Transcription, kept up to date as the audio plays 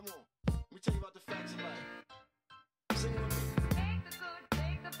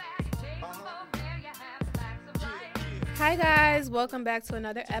Hi guys, welcome back to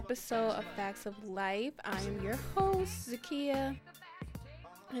another episode of Facts of Life. I am your host, Zakia,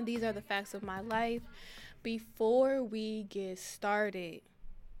 and these are the facts of my life. Before we get started,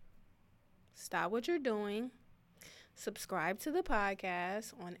 stop what you're doing, subscribe to the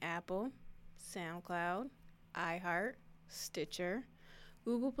podcast on Apple, SoundCloud, iHeart, Stitcher,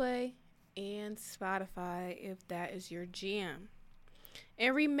 Google Play, and Spotify if that is your jam.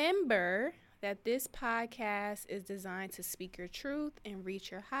 And remember that this podcast is designed to speak your truth and reach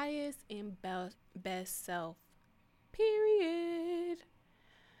your highest and best self. Period.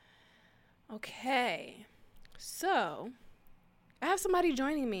 Okay. So, I have somebody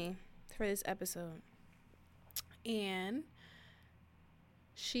joining me for this episode. And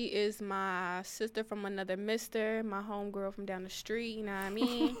she is my sister from another mister, my homegirl from down the street, you know what I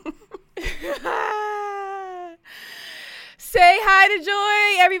mean? Say hi to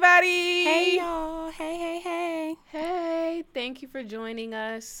Joy, everybody. Hey, y'all. Hey. Hey, thank you for joining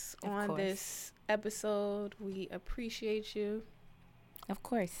us on Of course. this episode. We appreciate you. Of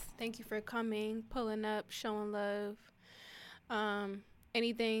course. Thank you for coming, pulling up, showing love.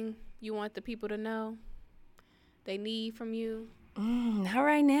 Anything you want the people to know they need from you? Not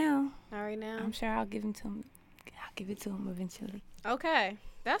right now. Not right now? I'm sure I'll give it to him. I'll give it to him eventually. Okay,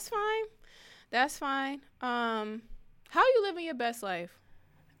 that's fine. That's fine. How you living your best life?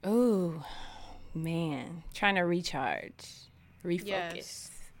 Ooh, man. Trying to recharge. Refocus. Yes,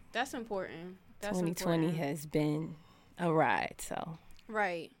 that's important. That's 2020 important. has been a ride, so.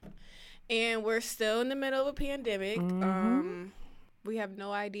 Right. And we're still in the middle of a pandemic. Mhm. We have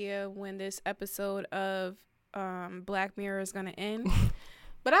no idea when this episode of Black Mirror is going to end.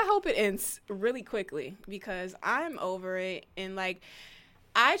 But I hope it ends really quickly because I'm over it. And, like,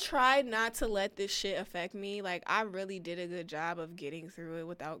 I tried not to let this shit affect me. Like, I really did a good job of getting through it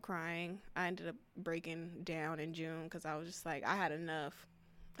without crying. I ended up breaking down in June because I was just like, I had enough.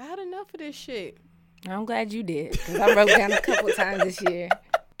 I had enough of this shit. I'm glad you did because I broke down a couple times this year.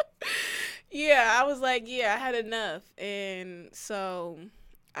 Yeah, I was like, yeah, I had enough. And so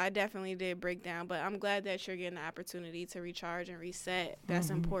I definitely did break down. But I'm glad that you're getting the opportunity to recharge and reset. That's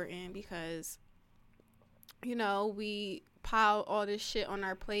important because, you know, we pile all this shit on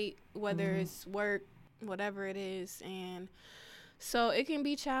our plate, whether it's work, whatever it is. And so it can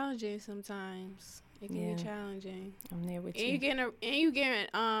be challenging sometimes. It can be challenging. I'm there with And you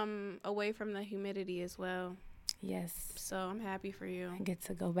getting away from the humidity as well. Yes. So I'm happy for you. I get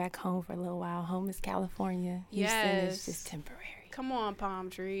to go back home for a little while. Home is California. Houston is just temporary. Come on, palm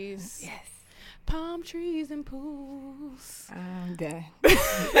trees. Yes. Palm trees and pools. I'm done.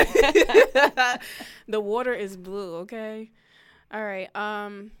 The water is blue, okay? All right.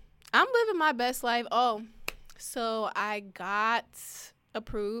 I'm living my best life. Oh, so I got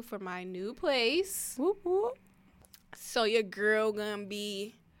approved for my new place. Whoop, whoop. So your girl gonna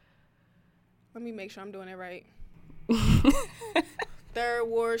be, let me make sure I'm doing it right. Third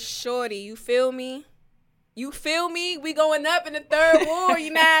Ward Shorty, you feel me? You feel me? We going up in the third ward, you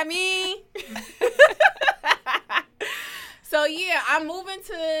know what I mean? So yeah, I'm moving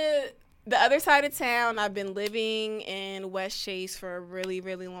to the other side of town. I've been living in West Chase for a really,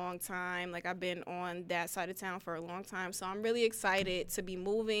 really long time. Like, I've been on that side of town for a long time. So I'm really excited to be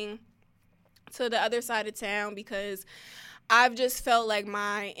moving to the other side of town because I've just felt like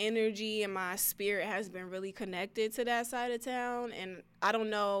my energy and my spirit has been really connected to that side of town. And I don't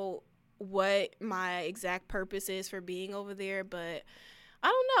know what my exact purpose is for being over there, but I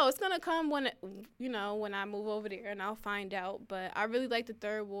don't know. It's going to come when I move over there, and I'll find out. But I really like the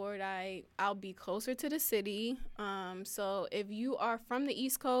third ward. I'll be closer to the city. So if you are from the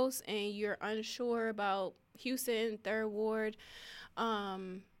East Coast and you're unsure about Houston, third ward,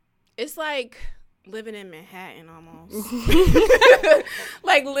 it's like living in Manhattan almost.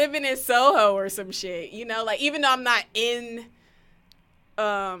 Like living in Soho or some shit, you know? Like, even though I'm not in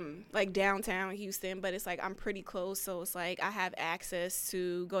like downtown Houston, but it's like I'm pretty close, so it's like I have access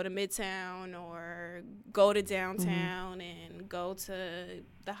to go to Midtown or go to downtown and go to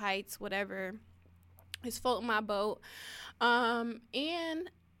the Heights, whatever is floating my boat. And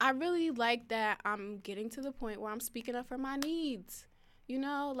I really like that I'm getting to the point where I'm speaking up for my needs. You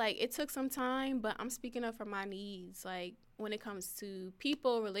know, like, it took some time, but I'm speaking up for my needs, like, when it comes to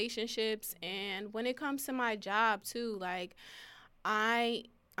people, relationships, and when it comes to my job too. Like,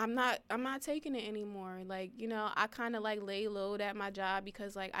 I'm not taking it anymore. Like, you know, I kind of like lay low at my job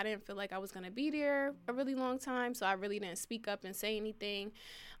because, like, I didn't feel like I was going to be there a really long time. So I really didn't speak up and say anything.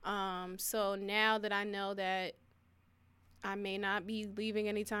 So now that I know that I may not be leaving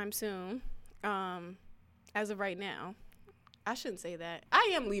anytime soon, as of right now, I shouldn't say that.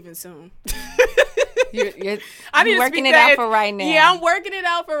 I am leaving soon. You're working it out for right now. Yeah, I'm working it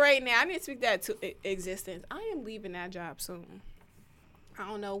out for right now. I need to speak that to existence. I am leaving that job soon. I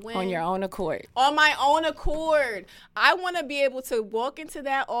don't know when. On your own accord. On my own accord. I want to be able to walk into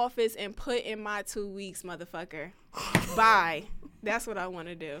that office and put in my 2 weeks, motherfucker. Bye. That's what I want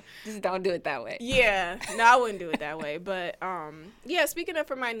to do. Just don't do it that way. Yeah. No, I wouldn't do it that way. But, yeah, speaking up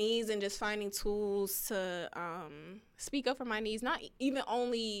for my needs and just finding tools to speak up for my needs, not even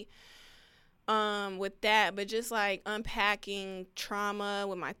only with that, but just like unpacking trauma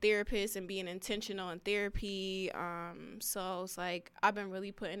with my therapist and being intentional in therapy. So it's like I've been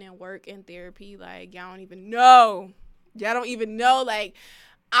really putting in work in therapy. Like, y'all don't even know. Like,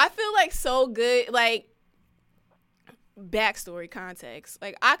 I feel like so good. Like, backstory context.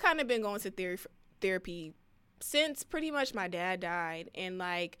 Like, I kind of been going to therapy since pretty much my dad died. And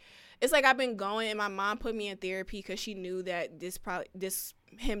like, it's like I've been going, and my mom put me in therapy because she knew that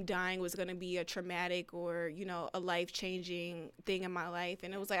him dying was going to be a traumatic or, you know, a life-changing thing in my life.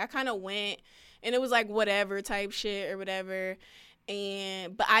 And it was like I kind of went, and it was like whatever type shit or whatever.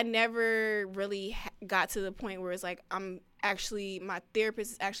 But I never really got to the point where it's like my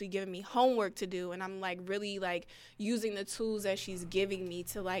therapist is actually giving me homework to do, and I'm like really like using the tools that she's giving me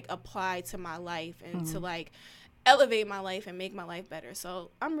to like apply to my life and to like elevate my life and make my life better. So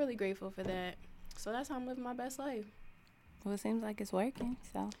I'm really grateful for that. So that's how I'm living my best life. Well, it seems like it's working,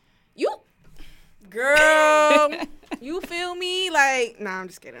 so. Girl, you feel me? Like, nah, I'm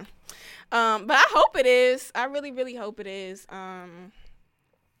just kidding. But I hope it is. I really, really hope it is.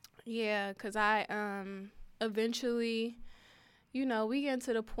 Yeah, because I, eventually, you know, we get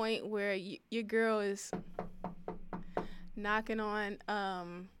to the point where your girl is knocking on,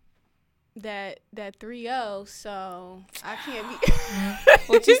 that 3-0, so I can't be.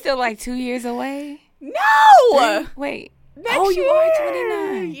 But you still like 2 years away? No! Wait. Next you year. are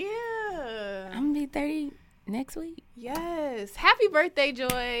 29. Yeah. I'm gonna be 30 next week. Yes. Happy birthday,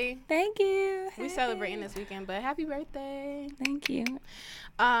 Joy. Thank you. We celebrating this weekend, but happy birthday. Thank you.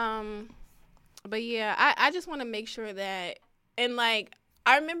 But yeah, I just want to make sure that, and like,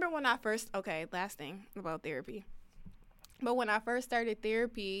 I remember when I first, last thing about therapy. But when I first started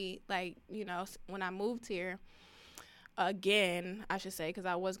therapy, like, you know, when I moved here, again, I should say, because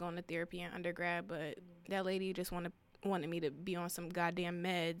I was going to therapy in undergrad, but that lady just wanted me to be on some goddamn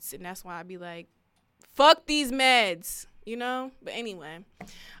meds, and that's why I'd be like, fuck these meds, you know? But anyway,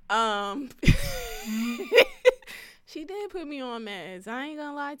 she did put me on meds. I ain't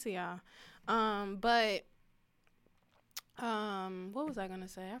gonna lie to y'all. But what was I gonna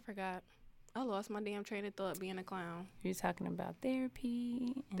say? I forgot. I lost my damn train of thought being a clown. You're talking about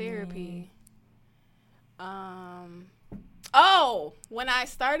therapy. When I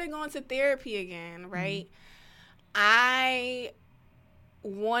started going to therapy again, right? I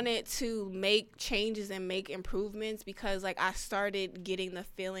wanted to make changes and make improvements because, like, I started getting the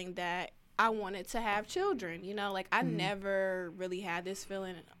feeling that I wanted to have children, you know? Like, I never really had this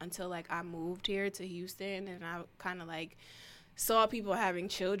feeling until, like, I moved here to Houston, and I kind of, like, saw people having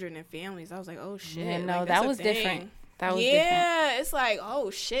children and families. I was like, oh, shit. Yeah, no, like, that was different. Different. It's like,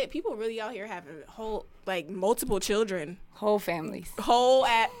 oh, shit. People really out here having multiple children. Whole families.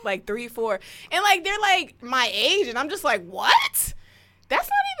 At, like, 3, 4. And, like, they're, like, my age, and I'm just like, what? That's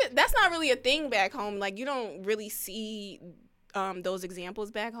not really a thing back home. Like, you don't really see those examples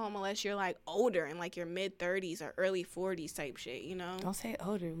back home unless you're like older in like your mid 30s or early 40s type shit, you know? Don't say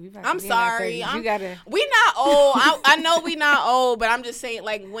older. I'm sorry. We not old. I know we not old, but I'm just saying,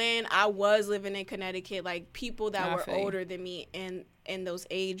 like, when I was living in Connecticut, like, people that were older than me in those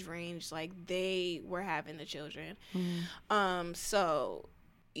age range, like, they were having the children. So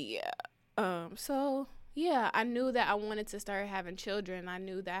yeah, I knew that I wanted to start having children. I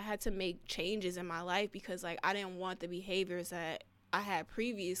knew that I had to make changes in my life because, like, I didn't want the behaviors that I had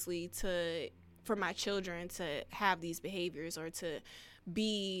previously for my children to have these behaviors or to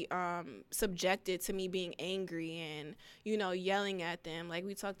be subjected to me being angry and, you know, yelling at them. Like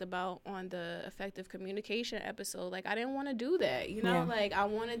we talked about on the effective communication episode, like, I didn't want to do that, you know? Yeah. Like, I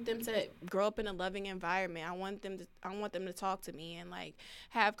wanted them to grow up in a loving environment. I want them to talk to me and, like,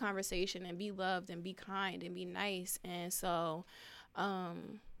 have conversation and be loved and be kind and be nice. And so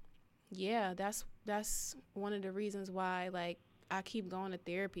yeah, that's one of the reasons why, like, I keep going to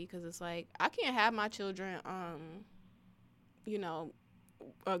therapy, because it's like I can't have my children you know,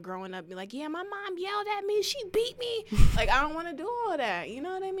 growing up be like, yeah, my mom yelled at me, she beat me. Like, I don't want to do all that, you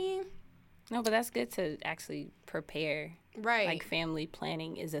know what I mean? No, but that's good to actually prepare. Right. Like, family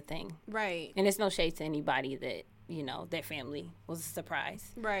planning is a thing. Right. And it's no shade to anybody that, you know, their family was a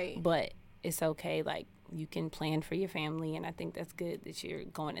surprise. Right. But it's okay. Like, you can plan for your family, and I think that's good that you're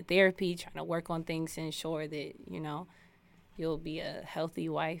going to therapy, trying to work on things to ensure that, you'll be a healthy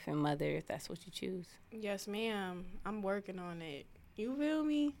wife and mother if that's what you choose. Yes, ma'am. I'm working on it. You feel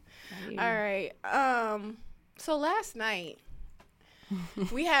me? All right. So last night,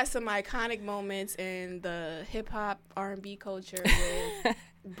 we had some iconic moments in the hip hop R&B culture with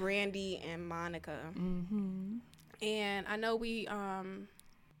Brandy and Monica. Mm-hmm. And I know we kind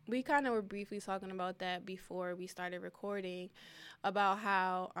of were briefly talking about that before we started recording, about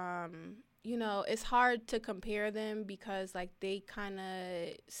how it's hard to compare them because like they kind of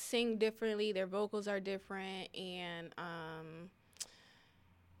sing differently, their vocals are different, and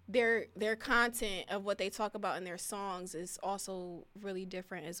their content of what they talk about in their songs is also really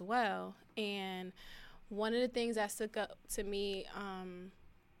different as well. And one of the things that stuck up to me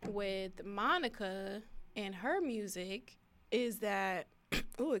with Monica and her music is that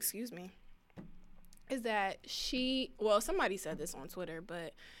is that somebody said this on Twitter,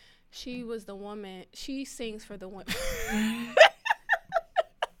 but she was the woman, she sings for the women.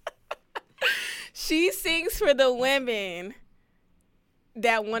 She sings for the women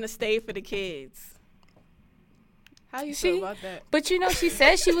that want to stay for the kids. How you feel about that? But she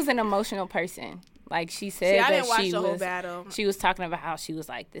said she was an emotional person. Like, she said I didn't watch she the was, whole battle. She was talking about how she was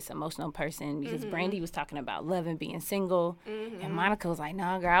like this emotional person because Brandy was talking about love and being single, and Monica was like,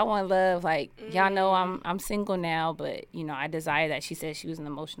 "Nah, girl, I want love. Like, y'all know I'm single now, but I desire that." She said she was an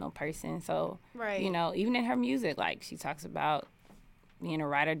emotional person, so right. Even in her music, like, she talks about being a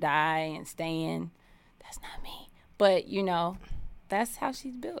ride or die and staying. That's not me, but that's how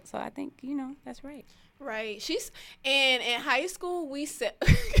she's built. So I think that's right. Right. She's in high school. We said,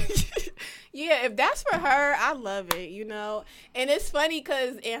 yeah, if that's for her, I love it, And it's funny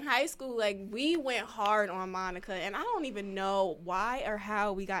because in high school, like, we went hard on Monica, and I don't even know why or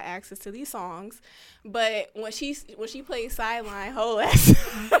how we got access to these songs, but when she played Sideline, whole ass.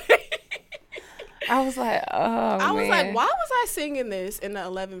 I was like, I was like, why was I singing this in the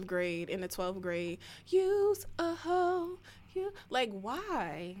 11th grade, in the 12th grade? Use a hoe. Like,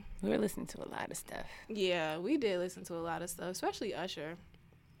 why? We were listening to a lot of stuff. Yeah, we did listen to a lot of stuff, especially Usher.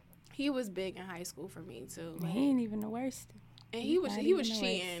 He was big in high school for me too. Like, he ain't even the worst. And he was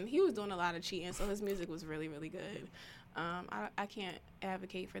cheating. He was doing a lot of cheating, so his music was really, really good. I can't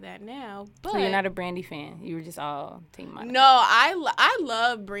advocate for that now. But so you're not a Brandy fan. You were just all Team Monica. No, I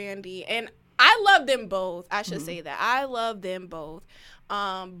love Brandy, and I love them both. I should say that. I love them both.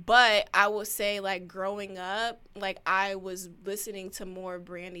 But I would say, like, growing up, like, I was listening to more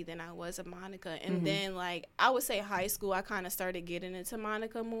Brandy than I was of Monica. And then, like, I would say high school, I kind of started getting into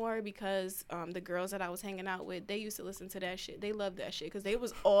Monica more because the girls that I was hanging out with, they used to listen to that shit. They loved that shit because they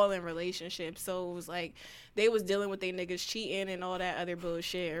was all in relationships. So it was like they was dealing with their niggas cheating and all that other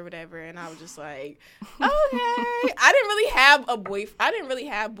bullshit or whatever. And I was just like, okay. I didn't really have a boyfriend.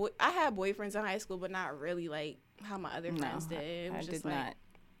 I had boyfriends in high school, but not really, like, how my other friends did. It was just like,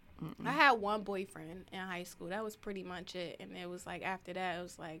 I had one boyfriend in high school. That was pretty much it. And it was like, after that, it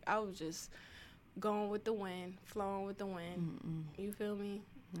was like, I was just going with the wind, flowing with the wind. You feel me?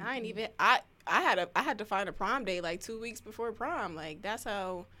 I ain't even, I had to find a prom day like 2 weeks before prom. Like, that's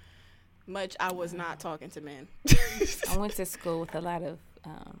how much I was not talking to men. I went to school with a lot of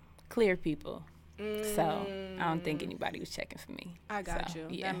clear people. So I don't think anybody was checking for me. I got you.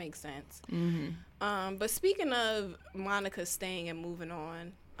 Yeah. That makes sense. Mm-hmm. But speaking of Monica staying and moving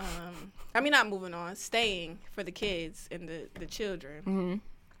on, staying for the kids and the children,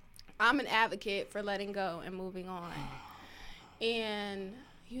 I'm an advocate for letting go and moving on. And,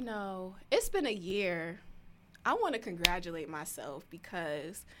 it's been a year. I want to congratulate myself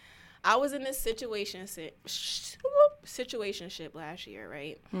because I was in this situationship last year,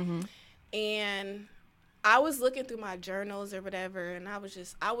 right? Mm-hmm. And I was looking through my journals or whatever, and I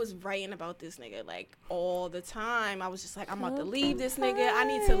was writing about this nigga, like, all the time. I was just like, I'm about to leave this nigga. I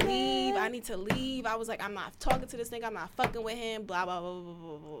need to leave. I was like, I'm not talking to this nigga. I'm not fucking with him, blah, blah, blah, blah,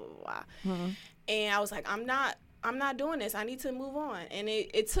 blah, blah, blah. Mm-hmm. And I was like, I'm not doing this. I need to move on. And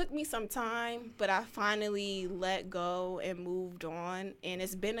it took me some time, but I finally let go and moved on. And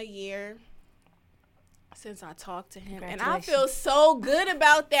it's been a year since I talked to him, and I feel so good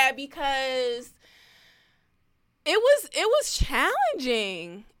about that because it was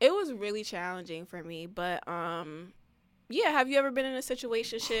challenging. It was really challenging for me, but yeah. Have you ever been in a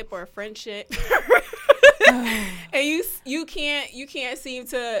situationship or a friendship, and you can't seem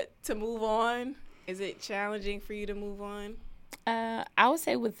to move on? Is it challenging for you to move on? I would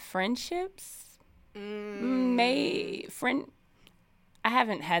say with friendships, I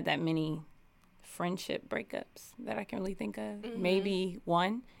haven't had that many friendship breakups that I can really think of. Maybe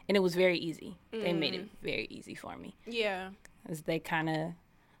one, and it was very easy. They made it very easy for me. Yeah. Because they kind of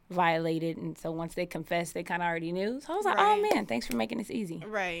violated, and so once they confessed, they kind of already knew. So I was like, Right. oh man, thanks for making this easy.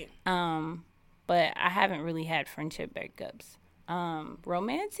 Right. But I haven't really had friendship breakups.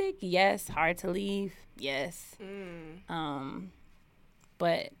 Romantic, yes. Hard to leave, yes.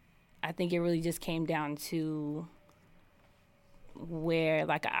 But I think it really just came down to where,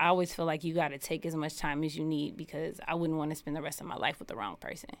 like, I always feel like you got to take as much time as you need, because I wouldn't want to spend the rest of my life with the wrong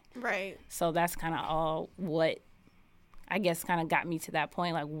person. Right. So that's kind of all what I guess kind of got me to that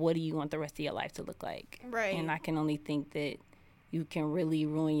point. Like, what do you want the rest of your life to look like? Right. And I can only think that you can really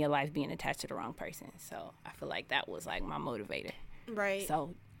ruin your life being attached to the wrong person. So I feel like that was like my motivator. Right.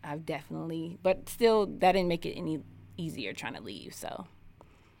 So I've definitely, but still, that didn't make it any easier trying to leave. So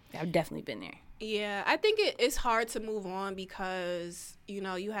I've definitely been there. Yeah, I think it's hard to move on because, you're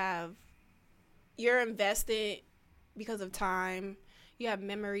invested because of time. You have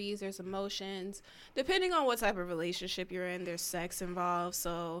memories, there's emotions. Depending on what type of relationship you're in, there's sex involved.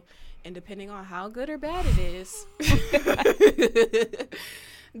 So, and depending on how good or bad it is,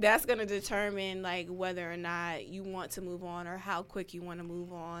 that's going to determine, like, whether or not you want to move on or how quick you want to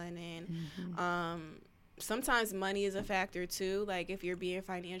move on. And, sometimes money is a factor too. Like, if you're being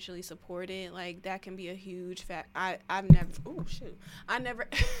financially supported, like, that can be a huge I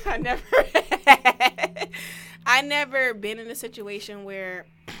never been in a situation where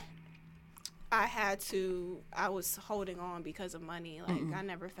I was holding on because of money. Like, I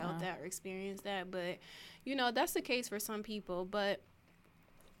never felt that or experienced that. But, that's the case for some people. But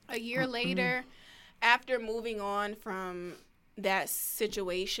a year later, after moving on from that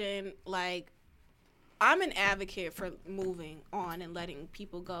situation, like, I'm an advocate for moving on and letting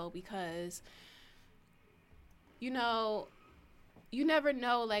people go because, you never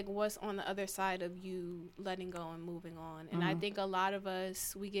know, like, what's on the other side of you letting go and moving on. And I think a lot of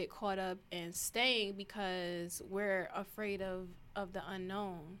us, we get caught up in staying because we're afraid of the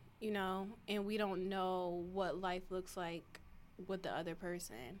unknown, and we don't know what life looks like with the other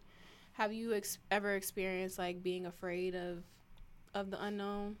person. Have you ever experienced, like, being afraid of the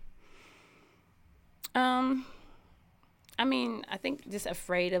unknown? I mean, I think just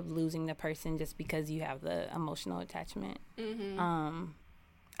afraid of losing the person just because you have the emotional attachment. I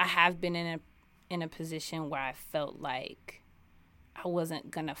have been in a position where I felt like I wasn't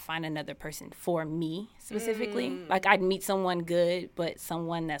gonna find another person for me specifically. Like, I'd meet someone good, but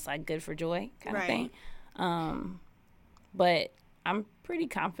someone that's, like, good for joy kind of thing. But I'm pretty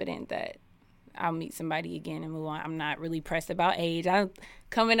confident that I'll meet somebody again and move on. I'm not really pressed about age. I'm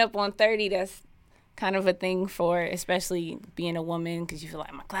coming up on 30. That's kind of a thing for, especially being a woman, because you feel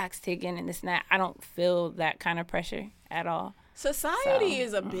like my clock's ticking and this and that. I don't feel that kind of pressure at all. Society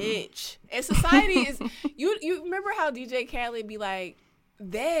is a bitch. And society is, you remember how DJ Khaled be like,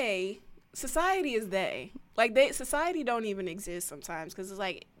 society is they. Like, society don't even exist sometimes, because it's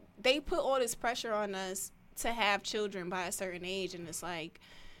like, they put all this pressure on us to have children by a certain age, and it's like,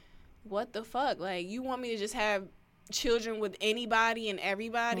 what the fuck? Like, you want me to just have children with anybody and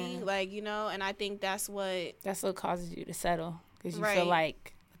everybody, and I think that's what causes you to settle, because you feel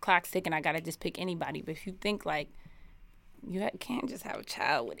like the clock's ticking, I gotta just pick anybody. But if you think, like, you can't just have a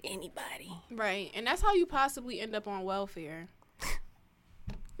child with anybody, right? And that's how you possibly end up on welfare.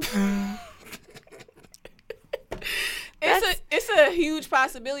 It's a huge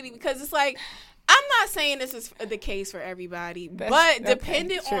possibility, because it's like, I'm not saying this is the case for everybody, but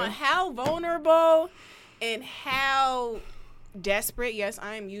dependent on how vulnerable and how desperate, yes,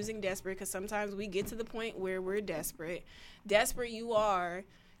 I am using desperate, because sometimes we get to the point where we're desperate you are,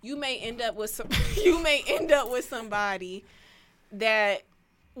 you may end up with somebody that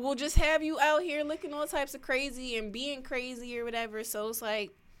will just have you out here looking all types of crazy and being crazy or whatever. So it's like,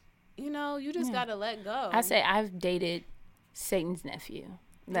 you just gotta let go. I say I've dated Satan's nephew.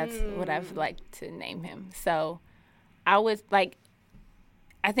 That's what I've liked to name him. So I was like,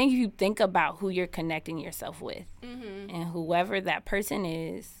 I think if you think about who you're connecting yourself with, and whoever that person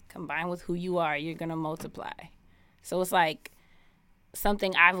is, combined with who you are, you're going to multiply. So it's like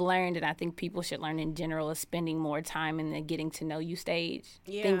something I've learned, and I think people should learn in general, is spending more time in the getting to know you stage.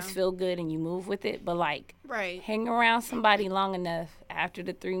 Yeah. Things feel good and you move with it, but, like, hang around somebody long enough, after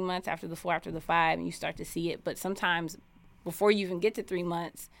the 3 months, after the 4, after the 5, and you start to see it. But sometimes before you even get to 3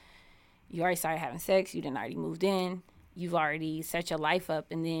 months, you already started having sex, you done already moved in, you've already set your life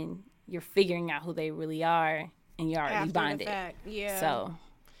up, and then you're figuring out who they really are, and you're already after bonded. The fact. Yeah. So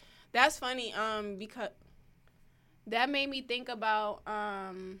that's funny, because that made me think about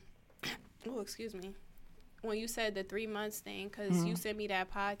excuse me. when you said the 3 months thing, because you sent me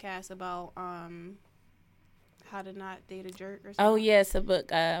that podcast about how to not date a jerk or something. Oh, yes, a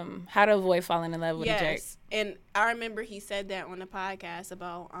book, How to Avoid Falling in Love with a Jerk. And I remember he said that on the podcast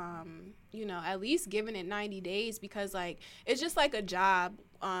about, you know, at least giving it 90 days because, like, it's just like a job.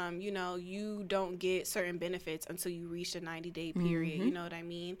 You know, you don't get certain benefits until you reach the 90-day period. You know what I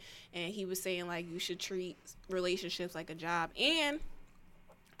mean? And he was saying, like, you should treat relationships like a job. And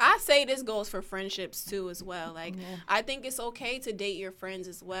I say this goes for friendships too as well. Like, I think it's okay to date your friends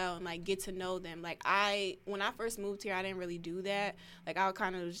as well and, like, get to know them. Like, when I first moved here, I didn't really do that. Like, I was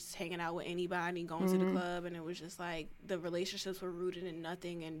kind of just hanging out with anybody, going to the club, and it was just, like, the relationships were rooted in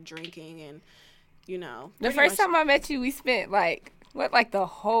nothing and drinking and, you know. The first time I met you, we spent, like the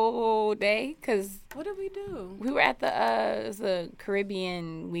whole day? Because what did we do? we were at the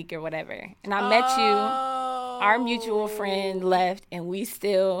Caribbean week or whatever. And I met you. Our mutual friend left, and we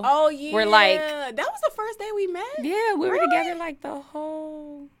still were like... that was the first day we met? Yeah, we were together like the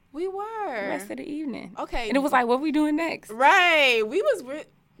whole... We were. Rest of the evening. Okay. And it was like, what we doing next? Right. We was...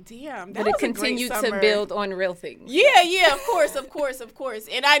 Damn, that but was it continued a great to build on real things. Yeah, of course.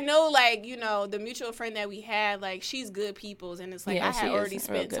 And I know, like, you know, the mutual friend that we had, like, she's good people's, and it's like I had already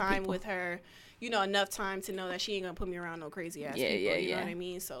spent time with her, you know, enough time to know that she ain't gonna put me around no crazy ass people. You know what I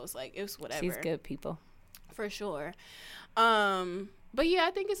mean? So it's like, it's whatever. She's good people. For sure. But yeah,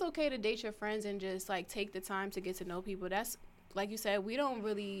 I think it's okay to date your friends and just, like, take the time to get to know people. That's, like you said, we don't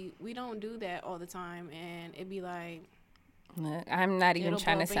do that all the time, and it'd be like... Look, I'm not even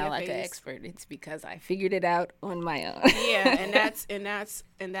trying to sound like an expert. It's because I figured it out on my own. Yeah, and that's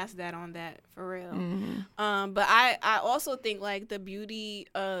that on that, for real. Mm-hmm. But I also think, like, the beauty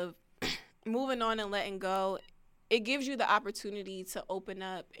of moving on and letting go, it gives you the opportunity to open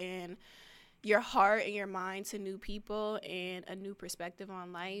up and your heart and your mind to new people and a new perspective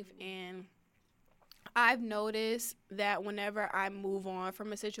on life. And I've noticed that whenever I move on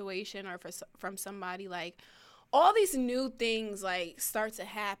from a situation or from somebody, like, all these new things, like, start to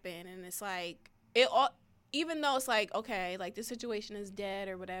happen, and it's like, even though it's like, okay, like, the situation is dead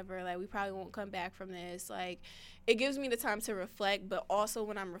or whatever, like, we probably won't come back from this, like, it gives me the time to reflect, but also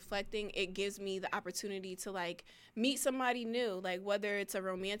when I'm reflecting, it gives me the opportunity to, like, meet somebody new, like, whether it's a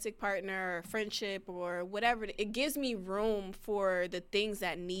romantic partner or a friendship or whatever, it gives me room for the things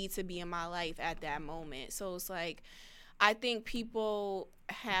that need to be in my life at that moment. So it's like, I think people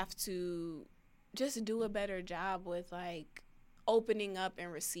have to just do a better job with, like, opening up and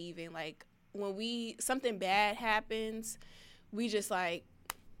receiving. Like, when something bad happens, we just, like,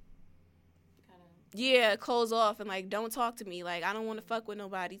 close off and, like, don't talk to me. Like, I don't want to fuck with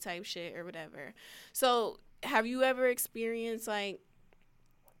nobody type shit or whatever. So have you ever experienced, like,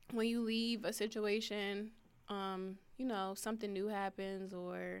 when you leave a situation, you know, something new happens,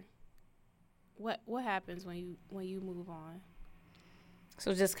 or what happens when you move on?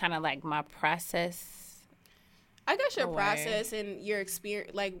 So just kind of like my process. I guess your process and your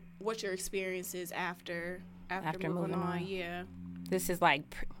experience, like, what your experience is after moving on. Yeah. This is like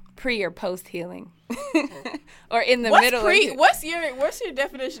pre or post healing, or in the middle. What's your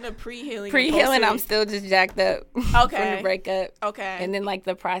definition of pre-healing? Pre-healing, I'm still just jacked up. Okay. From the breakup. Okay. And then, like,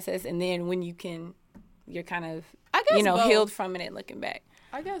 the process, and then when you're kind of, I guess, both. Healed from it and looking back.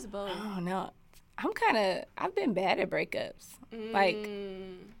 I guess both. Oh no. I've been bad at breakups. Like,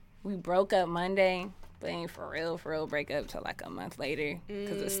 we broke up Monday, but ain't for real break up till like a month later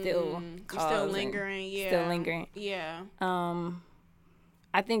because it's still lingering. Still lingering. Yeah.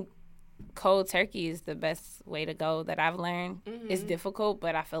 I think cold turkey is the best way to go that I've learned. It's difficult,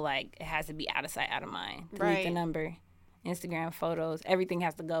 but I feel like it has to be out of sight, out of mind. Delete the number, Instagram photos, everything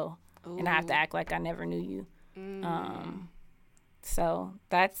has to go. Ooh. And I have to act like I never knew you. So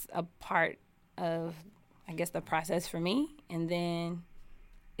that's a part of, I guess, the process for me. And then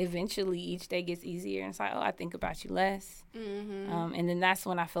eventually each day gets easier, and it's like, oh, I think about you less. And then that's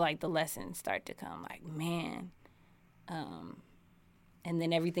when I feel like the lessons start to come, like, man. And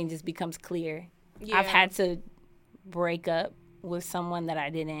then everything just becomes clear. Yeah. I've had to break up with someone that I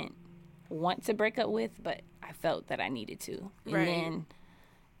didn't want to break up with, but I felt that I needed to. And then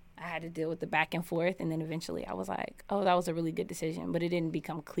I had to deal with the back and forth, and then eventually I was like, oh, that was a really good decision, but it didn't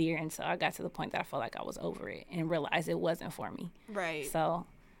become clear until I got to the point that I felt like I was over it and realized it wasn't for me. Right. So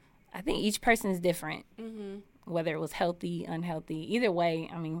I think each person is different, whether it was healthy, unhealthy. Either way,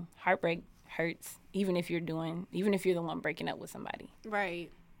 I mean, heartbreak hurts, even if you're the one breaking up with somebody.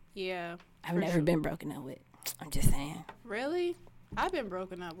 Right. Yeah. I've never been broken up with. I'm just saying. Really? I've been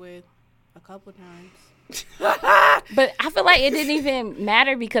broken up with a couple times. But I feel like it didn't even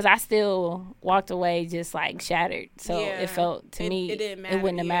matter because I still walked away just, like, shattered. So it felt, to me, it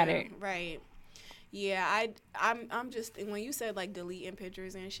wouldn't have mattered. Right. Yeah, I'm just when you said like deleting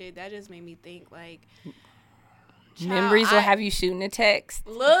pictures and shit, that just made me think like memories will have you shooting a text.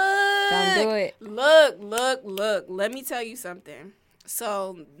 Look, don't do it. Look. Let me tell you something.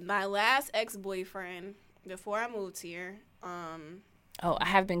 So my last ex-boyfriend before I moved here, oh, I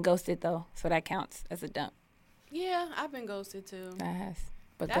have been ghosted though, so that counts as a dump. Yeah, I've been ghosted too. That has.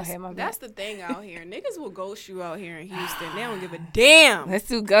 But go ahead, my bad. That's the thing out here. Niggas will ghost you out here in Houston. They don't give a damn. Let's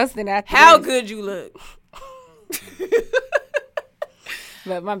do ghosting after how this. good you look.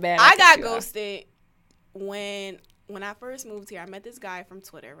 But my bad. I got ghosted when I first moved here. I met this guy from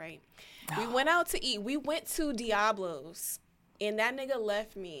Twitter, right? We went out to eat. We went to Diablo's, and that nigga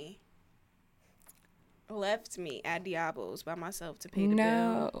left me at Diablo's by myself to pay the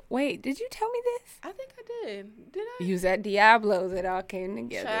bill. Wait, did you tell me this? I think I did. Did I? You was at Diablo's. It all came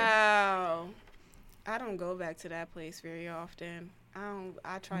together. Ciao. I don't go back to that place very often.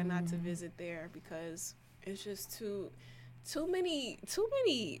 I try not to visit there because it's just too many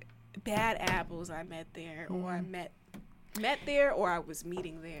bad apples I met there, or I met there, or I was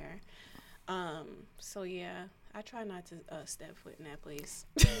meeting there. So yeah. I try not to step foot in that place.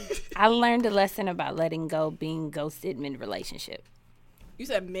 I learned a lesson about letting go being ghosted mid-relationship. You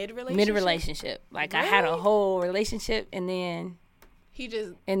said mid-relationship? Mid-relationship. Like, really? I had a whole relationship, and then... He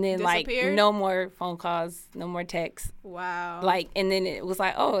just disappeared? Like, no more phone calls, no more texts. Wow. Like, and then it was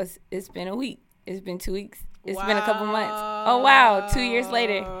like, oh, it's been a week. It's been 2 weeks. It's been a couple months. Oh, wow. 2 years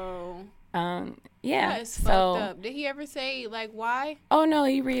later. Yeah. That is fucked up. Did he ever say, like, why? Oh, no.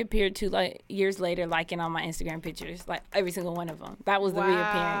 He reappeared years later, liking all my Instagram pictures. Like, every single one of them. That was the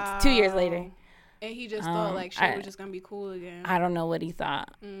reappearance. 2 years later. And he just thought, like, shit was just going to be cool again. I don't know what he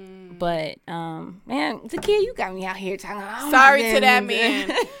thought. But, man, Zakia, you got me out here talking about... Sorry to that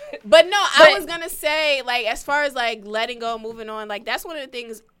man. But, no, I was going to say, like, as far as, like, letting go, moving on, like, that's one of the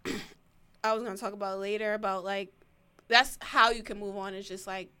things I was going to talk about later about, like, that's how you can move on. It's just,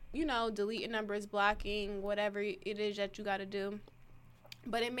 like, you know, deleting numbers, blocking, whatever it is that you got to do.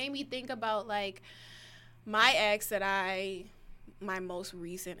 But it made me think about, like, my ex my most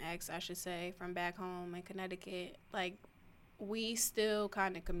recent ex, I should say, from back home in Connecticut. Like, we still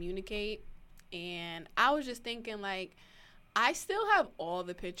kind of communicate. And I was just thinking, like, I still have all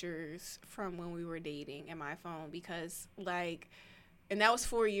the pictures from when we were dating in my phone because, like, and that was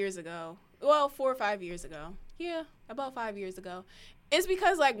 4 years ago. Well, 4 or 5 years ago. Yeah, about 5 years ago. It's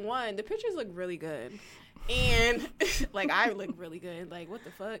because, like, one, the pictures look really good. And, like, I look really good. Like, what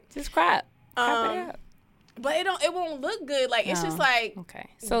the fuck? Just crap. Crap it up. But it won't look good. Like, it's just like... Okay.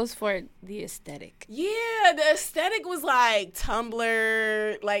 So it's for the aesthetic. Yeah, the aesthetic was like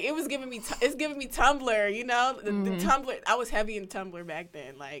Tumblr. Like, it was giving me... it's giving me Tumblr, you know? The Tumblr... I was heavy in Tumblr back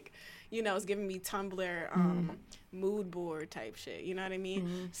then. Like, you know, it's giving me Tumblr mood board type shit. You know what I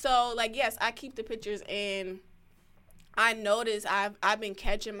mean? So, like, yes, I keep the pictures and... I noticed I've been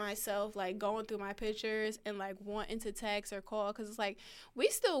catching myself, like, going through my pictures and, like, wanting to text or call because it's like, we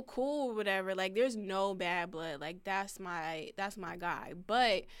still cool or whatever. Like, there's no bad blood. Like, that's my guy.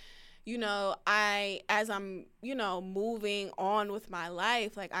 But, you know, as I'm, you know, moving on with my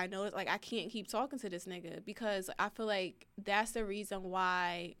life, like, I know, like, I can't keep talking to this nigga because I feel like that's the reason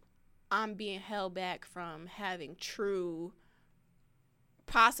why I'm being held back from having true...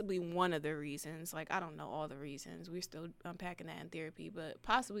 possibly one of the reasons, like, I don't know all the reasons. We're still unpacking that in therapy, but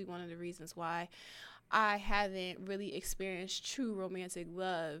possibly one of the reasons why I haven't really experienced true romantic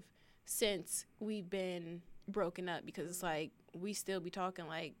love since we've been broken up because it's like we still be talking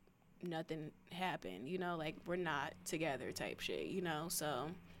like nothing happened, you know, like we're not together type shit, you know, so.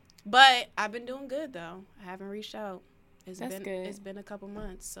 But I've been doing good, though. I haven't reached out. That's good. It's been a couple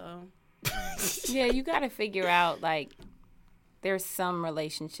months, so. Yeah, you got to figure out, like, there's some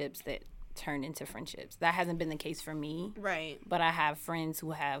relationships that turn into friendships. That hasn't been the case for me. Right. But I have friends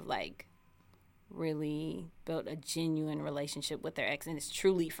who have, like, really built a genuine relationship with their ex, and it's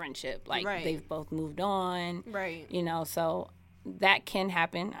truly friendship. Like, they've both moved on. Right. You know, so that can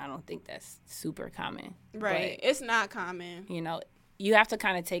happen. I don't think that's super common. Right. But, it's not common. You know, you have to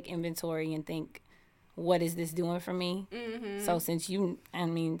kind of take inventory and think, what is this doing for me? Mm-hmm. So since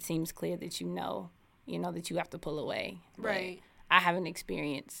it seems clear that you know that you have to pull away. Right. I haven't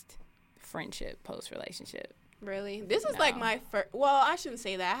experienced friendship post-relationship. Really? This is like my first... Well, I shouldn't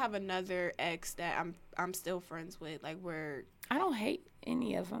say that. I have another ex that I'm still friends with. Like, we're... I don't hate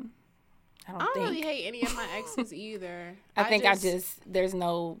any of them. I don't really hate any of my exes either. I think there's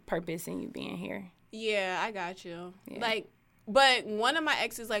no purpose in you being here. Yeah, I got you. Yeah. Like, but one of my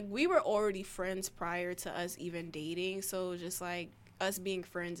exes, like, we were already friends prior to us even dating. So just like... us being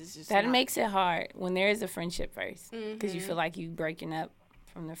friends is just that makes it hard when there is a friendship first because you feel like you breaking up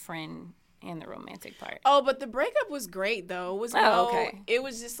from the friend and the romantic part. Oh, but the breakup was great though. It was okay. It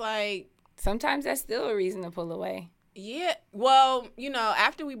was just like sometimes that's still a reason to pull away. Yeah. Well,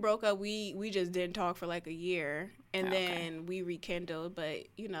 after we broke up, we just didn't talk for like a year, and then we rekindled. But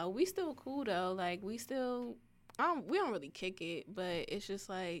we still cool though. Like we still. We don't really kick it, but it's just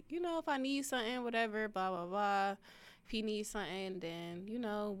like, if I need something, whatever, blah, blah, blah. If he needs something, then,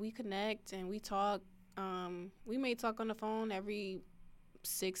 we connect and we talk. We may talk on the phone every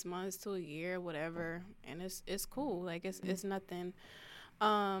 6 months to a year, whatever. And it's cool. Like, it's nothing.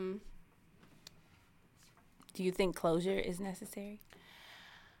 Do you think closure is necessary?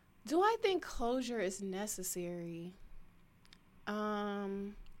 Do I think closure is necessary?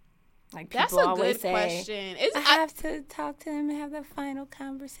 Like people that's a always good say, question. I have to talk to them and have the final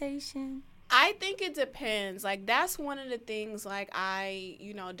conversation. I think it depends. Like that's one of the things like I,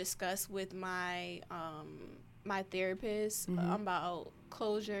 discuss with my my therapist about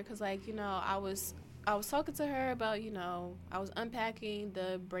closure cuz like, I was talking to her about, I was unpacking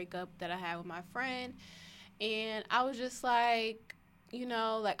the breakup that I had with my friend, and I was just like,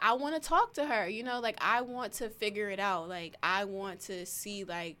 like I want to talk to her, like I want to figure it out. Like I want to see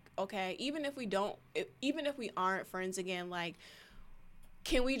like, okay, even if we aren't friends again, like,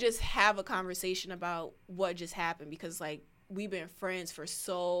 can we just have a conversation about what just happened? Because like we've been friends for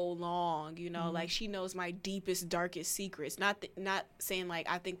so long, like she knows my deepest, darkest secrets. Not saying like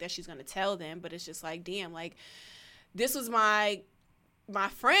I think that she's going to tell them, but it's just like, damn, like this was my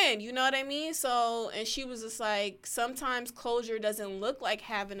friend, you know what I mean? So, and she was just like, sometimes closure doesn't look like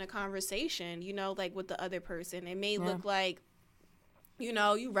having a conversation, like with the other person. It may look like,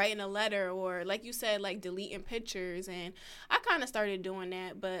 you writing a letter, or like you said, like deleting pictures. And I kind of started doing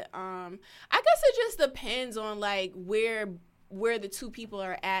that, but I guess it just depends on like where the two people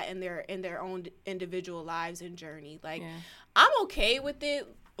are at in their own individual lives and journey. Like I'm okay with it,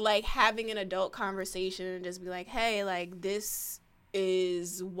 like having an adult conversation and just be like, hey, like this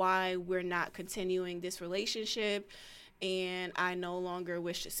is why we're not continuing this relationship, and I no longer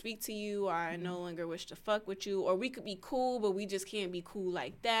wish to speak to you, or I no longer wish to fuck with you, or we could be cool, but we just can't be cool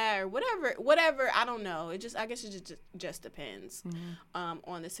like that, or whatever. I don't know. I guess it just depends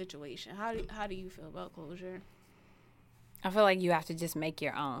on the situation. How do you feel about closure? I feel like you have to just make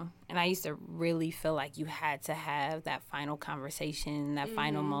your own. And I used to really feel like you had to have that final conversation, that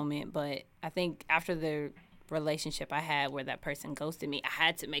final moment. But I think after the relationship I had where that person ghosted me, I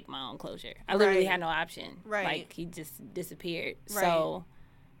had to make my own closure. I literally had no option. Right. Like he just disappeared. Right. So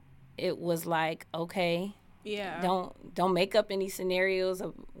it was like, okay, don't make up any scenarios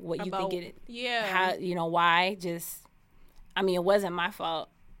of what you think it. Yeah. How why? Just, I mean, it wasn't my fault.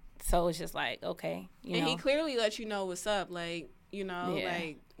 So it's just like, okay, and he clearly let you know what's up, like like.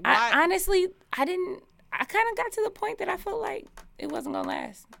 Why? I honestly, I kind of got to the point that I felt like it wasn't gonna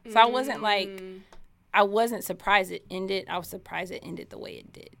last. So I wasn't like. I wasn't surprised it ended. I was surprised it ended the way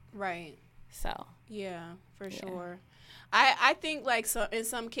it did. Right. So. Yeah, for sure. I think like so in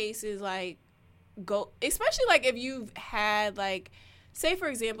some cases like especially like if you've had like, say for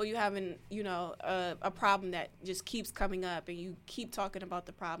example you having a problem that just keeps coming up and you keep talking about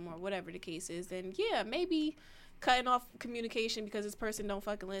the problem or whatever the case is, then maybe cutting off communication because this person don't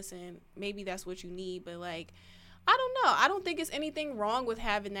fucking listen, maybe that's what you need. But like, I don't know. I don't think it's anything wrong with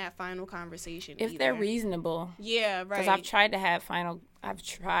having that final conversation if they're reasonable. Yeah, right. Because I've tried to have final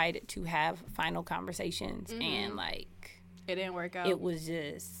conversations, and like it didn't work out. It was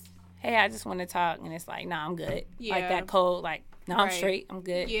just, hey, I just want to talk, and it's like, nah, I'm good. Yeah. Like that cold, like, no, I'm straight, I'm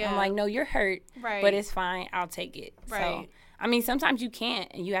good. Yeah. I'm like, no, you're hurt, but it's fine. I'll take it. Right. So, I mean, sometimes you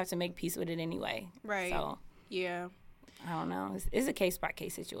can't, and you have to make peace with it anyway. Right. So, yeah. I don't know. It's a case by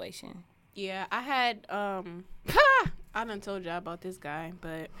case situation. Yeah, I had I done told y'all about this guy,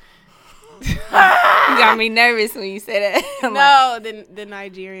 but you got me nervous when you said it. The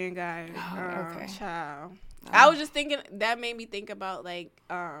Nigerian guy. Okay. Child. I was just thinking, that made me think about like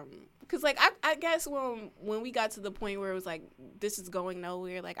because like I guess when we got to the point where it was like this is going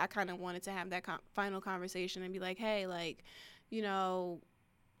nowhere, like I kind of wanted to have that final conversation and be like, hey, like,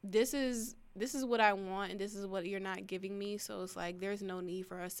 this is what I want and this is what you're not giving me. So it's like there's no need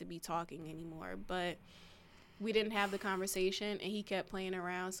for us to be talking anymore. But we didn't have the conversation and he kept playing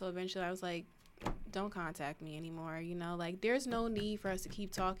around. So eventually I was like, don't contact me anymore. Like there's no need for us to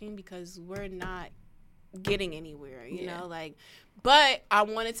keep talking because we're not getting anywhere, you know, like, but I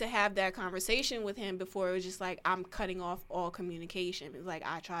wanted to have that conversation with him before it was just like, I'm cutting off all communication. It's like,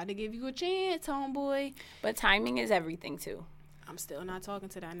 I tried to give you a chance, homeboy. But timing is everything too. I'm still not talking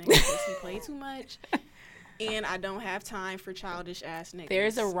to that nigga because he played too much. And I don't have time for childish ass niggas.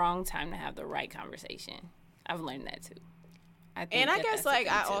 There's a wrong time to have the right conversation. I've learned that too. I think and I guess that's a like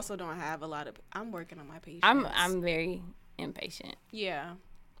thing, I too. also don't have a lot of. I'm working on my patience. I'm very impatient. Yeah.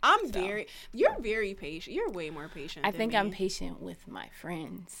 You're very patient. You're way more patient. I than think me. I'm patient with my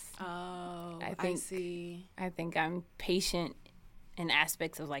friends. Oh, I see. I think I'm patient in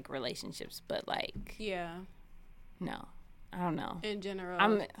aspects of like relationships, but like Yeah. no, I don't know. In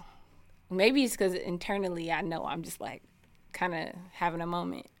general. Maybe it's because internally I know I'm just like kind of having a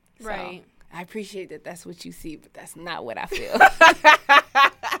moment. So right. I appreciate that that's what you see, but that's not what I feel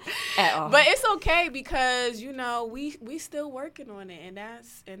at all. But it's okay because we still working on it, and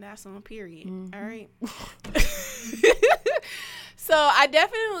that's on period. Mm-hmm. All right. So I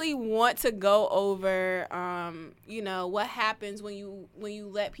definitely want to go over, what happens when you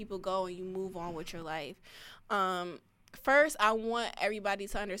let people go and you move on with your life. First, I want everybody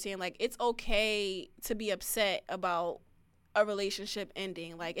to understand, like, it's okay to be upset about a relationship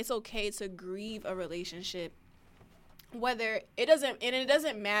ending. Like, it's okay to grieve a relationship. It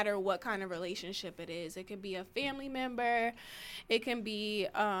doesn't matter what kind of relationship it is. It could be a family member, it can be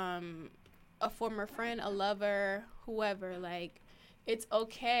a former friend, a lover, whoever. Like, it's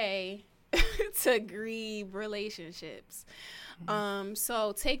okay to grieve relationships.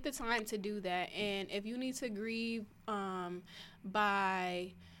 So take the time to do that. And if you need to grieve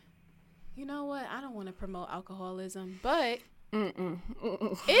by, you know what, I don't want to promote alcoholism, but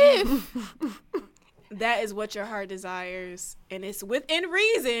if that is what your heart desires and it's within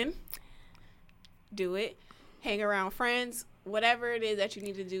reason, do it. Hang around friends, whatever it is that you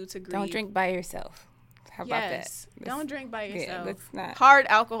need to do to grieve. Don't drink by yourself. How about that? Don't drink by yourself. Yeah, let's not. Hard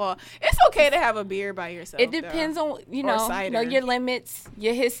alcohol. It's okay to have a beer by yourself. It depends on, know your limits,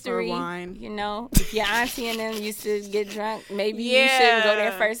 your history. Or wine. If your auntie and them used to get drunk, maybe you shouldn't go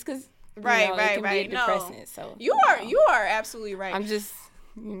there first because it can be a depressant. No. So you are absolutely right. I'm just,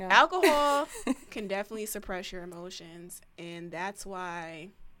 alcohol can definitely suppress your emotions, and that's why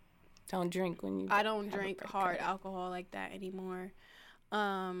don't drink when you. I don't drink hard alcohol like that anymore.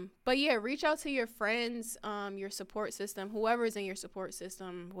 But yeah, reach out to your friends, your support system, whoever's in your support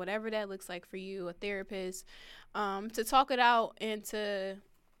system, whatever that looks like for you, a therapist, to talk it out and to,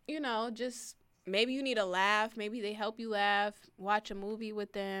 just maybe you need a laugh. Maybe they help you laugh, watch a movie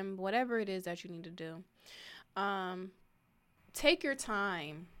with them, whatever it is that you need to do. Take your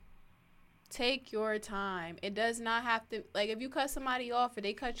time. Take your time. It does not have to, like, if you cut somebody off or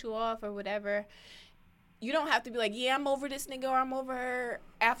they cut you off or whatever, you don't have to be like, yeah, I'm over this nigga or I'm over her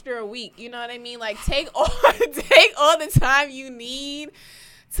after a week. You know what I mean? Like, take all the time you need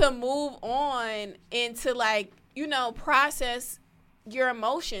to move on and to, like, process your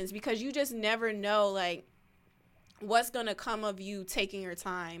emotions, because you just never know, like, what's going to come of you taking your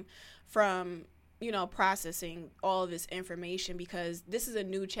time from, processing all of this information, because this is a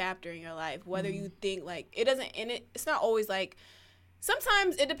new chapter in your life. Whether you think, like, it's not always, like,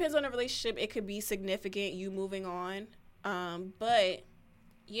 sometimes it depends on the relationship. It could be significant, you moving on. But,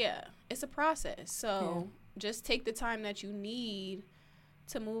 yeah, it's a process. So just take the time that you need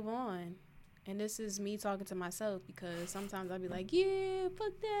to move on. And this is me talking to myself, because sometimes I'll be like, yeah,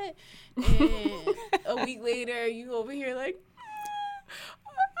 fuck that. And a week later, you over here like, I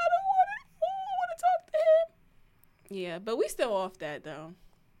don't want to talk to him. Yeah, but we still off that, though.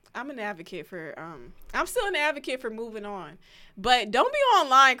 I'm still an advocate for moving on. But don't be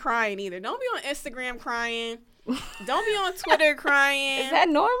online crying either. Don't be on Instagram crying. Don't be on Twitter crying. Is that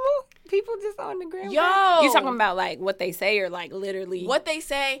normal? People just on the gram? Yo. You talking about, like, what they say or, like, literally? What they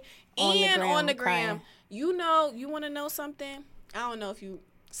say on the gram. Crying. You want to know something? I don't know if you...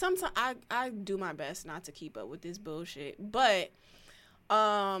 Sometimes I do my best not to keep up with this bullshit. But,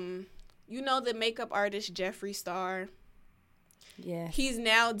 the makeup artist Jeffree Star... Yeah. He's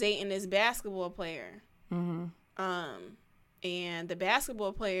now dating this basketball player. Mm-hmm. And the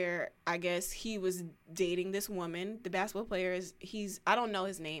basketball player, I guess he was dating this woman. The basketball player I don't know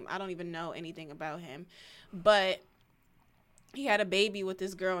his name. I don't even know anything about him. But he had a baby with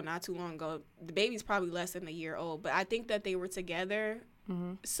this girl not too long ago. The baby's probably less than a year old. But I think that they were together.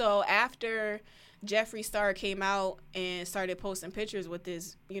 Mm-hmm. So after Jeffree Star came out and started posting pictures with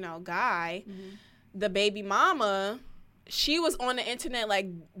this, guy, the baby mama... she was on the internet, like,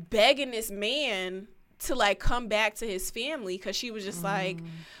 begging this man to, like, come back to his family, because she was just like,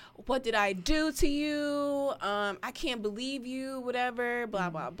 what did I do to you? I can't believe you, whatever,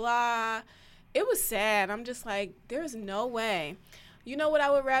 blah, blah, blah. It was sad. I'm just like, there's no way. You know what I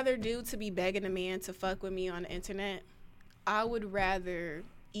would rather do to be begging a man to fuck with me on the internet? I would rather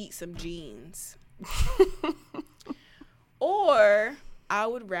eat some jeans. Or I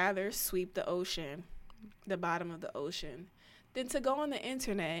would rather sweep the ocean. The bottom of the ocean, than to go on the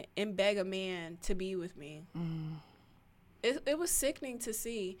internet and beg a man to be with me. it was sickening to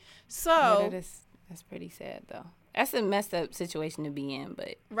see. So that's pretty sad though. That's a messed up situation to be in,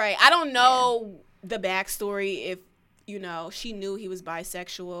 but right. I don't know the backstory if she knew he was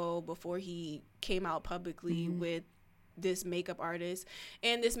bisexual before he came out publicly with this makeup artist.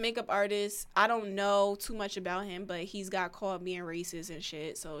 And this makeup artist, I don't know too much about him, but he's got caught being racist and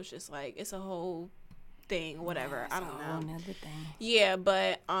shit. So it's just like it's a whole thing, whatever. I don't know. Another thing. Yeah,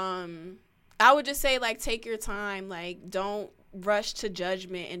 but I would just say, like, take your time. Like, don't rush to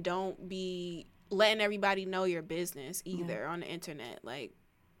judgment and don't be letting everybody know your business either on the internet. Like,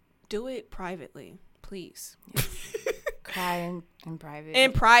 do it privately, please. Cry in private.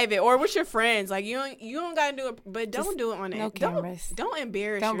 In private or with your friends. Like, you don't gotta do it, but don't do it on no it. cameras. Don't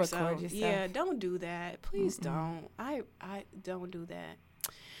embarrass yourself. Record yourself. Yeah, don't do that. Please don't. I don't do that.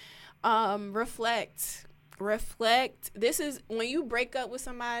 Reflect. This is when you break up with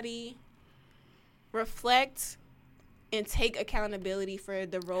somebody. Reflect and take accountability for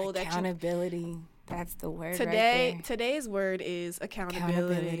the role that you. Accountability. That's the word. Today, right there. Today's word is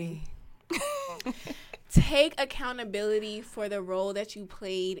accountability. Take accountability for the role that you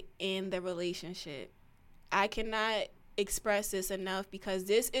played in the relationship. I cannot express this enough because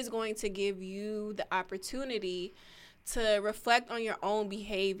this is going to give you the opportunity to reflect on your own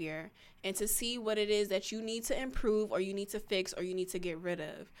behavior and to see what it is that you need to improve or you need to fix or you need to get rid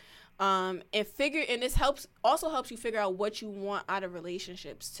of. And this also helps you figure out what you want out of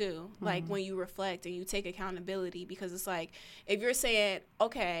relationships too. Like when you reflect and you take accountability, because it's like, if you're saying,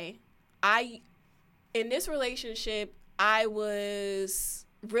 okay, in this relationship, I was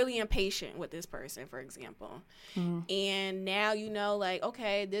really impatient with this person, for example. And now like,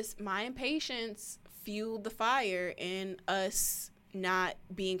 okay, my impatience fueled the fire in us not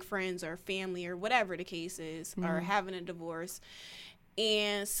being friends or family or whatever the case is, or having a divorce.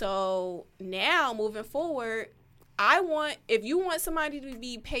 And so now moving forward, if you want somebody to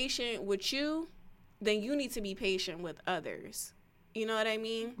be patient with you, then you need to be patient with others. You know what I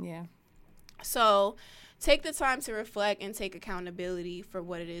mean? Yeah. So take the time to reflect and take accountability for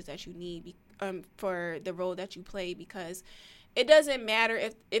what it is that you need for the role that you play, because it doesn't matter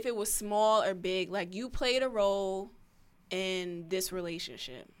if it was small or big. Like, you played a role in this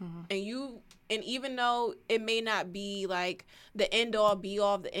relationship, and even though it may not be like the end all be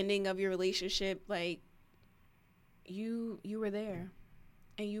all of the ending of your relationship, like you were there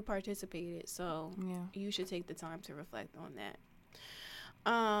and you participated, so you should take the time to reflect on that.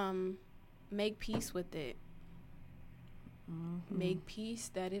 Make peace with it. Make peace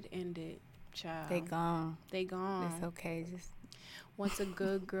that it ended, child. They gone. It's okay. Just once a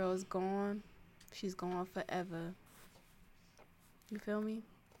good girl's gone, she's gone forever. You feel me?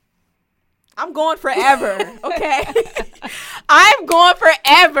 I'm going forever, okay? I'm going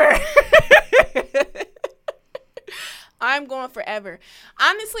forever. I'm going forever.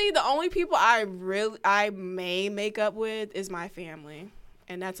 Honestly, the only people I may make up with is my family,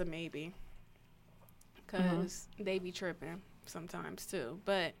 and that's a maybe, because they be tripping sometimes too.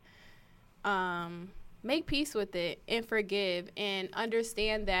 But make peace with it and forgive, and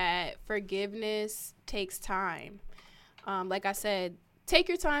understand that forgiveness takes time. Like I said, take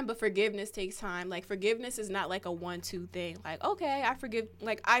your time, but forgiveness takes time. Like, forgiveness is not like a 1-2 thing. Like, okay, I forgive.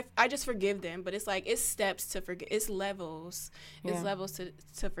 Like, I just forgive them. But it's like, it's steps to forgive. It's levels. Yeah. It's levels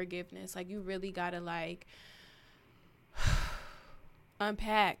to forgiveness. Like, you really got to, like,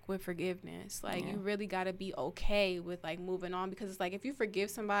 unpack with forgiveness. Like, you really got to be okay with, like, moving on, because it's like, if you forgive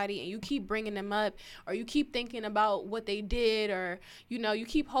somebody and you keep bringing them up, or you keep thinking about what they did, or you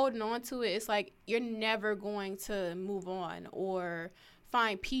keep holding on to it, it's like you're never going to move on or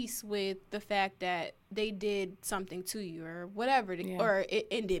find peace with the fact that they did something to you or whatever, or it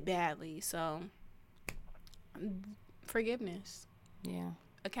ended badly. So forgiveness,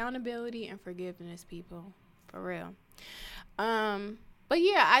 accountability and forgiveness, people, for real. But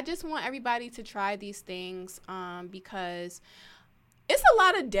yeah, I just want everybody to try these things, because it's a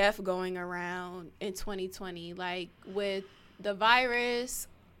lot of death going around in 2020, like with the virus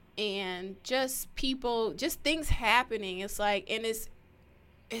and just things happening. It's like, and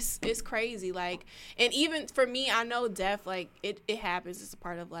it's crazy. Like, and even for me, I know death, like it happens. It's a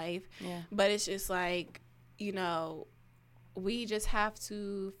part of life. Yeah. But it's just like, we just have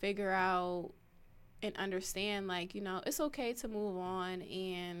to figure out and understand, like, it's okay to move on,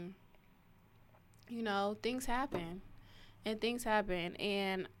 and, things happen.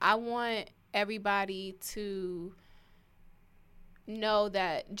 And I want everybody to know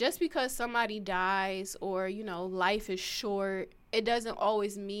that just because somebody dies or, life is short, it doesn't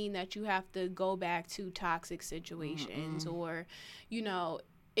always mean that you have to go back to toxic situations or,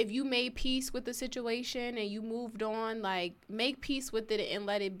 if you made peace with the situation and you moved on, like, make peace with it and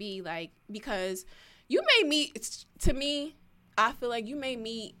let it be, like, because you may meet, to me, I feel like you may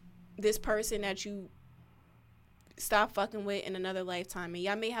meet this person that you stop fucking with in another lifetime, and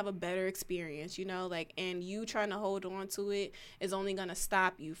y'all may have a better experience, you know, like, and you trying to hold on to it is only going to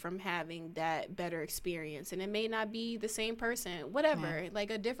stop you from having that better experience. And it may not be the same person, whatever,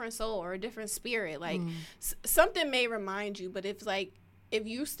 like a different soul or a different spirit, like something may remind you, but if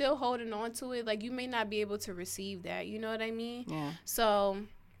you still holding on to it, like, you may not be able to receive that, you know what I mean? Yeah. So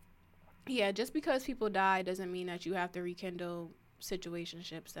yeah, just because people die doesn't mean that you have to rekindle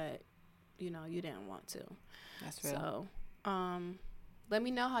situationships that, you know, you didn't want to. That's real. So, let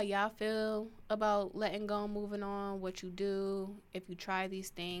me know how y'all feel about letting go, moving on, what you do. If you try these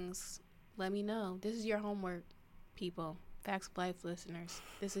things, let me know. This is your homework, people. Facts of Life listeners.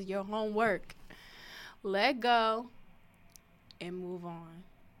 This is your homework. Let go and move on.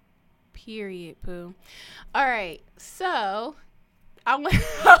 Period, Pooh. All right. So, I want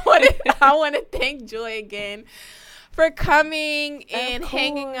to thank Joy again for coming and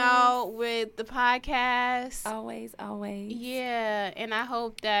hanging out with the podcast. Always. Yeah, and I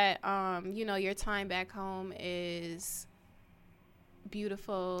hope that you know, your time back home is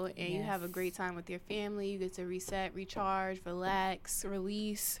beautiful and you have a great time with your family. You get to reset, recharge, relax,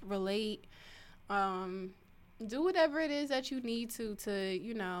 release, relate. Do whatever it is that you need to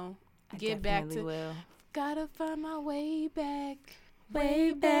you know, get back to. Will. Gotta find my way back.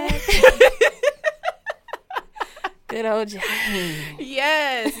 Way back. Good old Jane.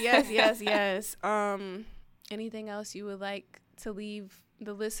 Yes. Anything else you would like to leave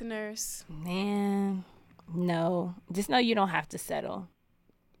the listeners? Man, no. Just know you don't have to settle.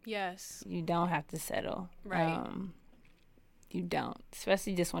 Yes. You don't have to settle. Right. You don't.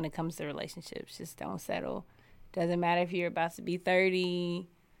 Especially just when it comes to relationships. Just don't settle. Doesn't matter if you're about to be 30,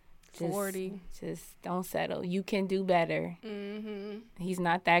 40. Just don't settle. You can do better. Mm-hmm. He's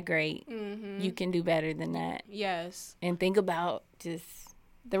not that great. Mm-hmm. You can do better than that. Yes. And think about just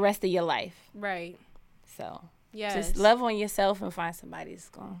the rest of your life. Right. So, yes. Just love on yourself and find somebody that's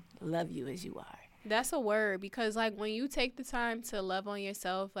going to love you as you are. That's a word, because, like, when you take the time to love on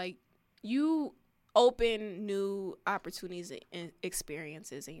yourself, like, you open new opportunities and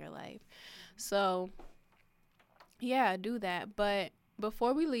experiences in your life. So, yeah, do that. But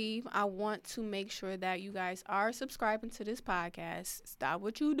before we leave, I want to make sure that you guys are subscribing to this podcast. Stop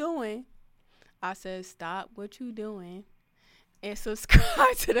what you doing. I said stop what you doing. And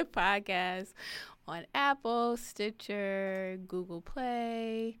subscribe to the podcast on Apple, Stitcher, Google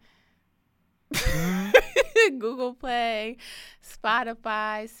Play,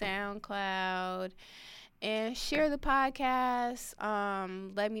 Spotify, SoundCloud. And share the podcast.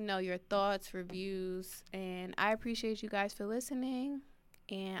 Let me know your thoughts, reviews. And I appreciate you guys for listening.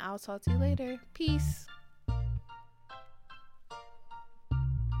 And I'll talk to you later. Peace.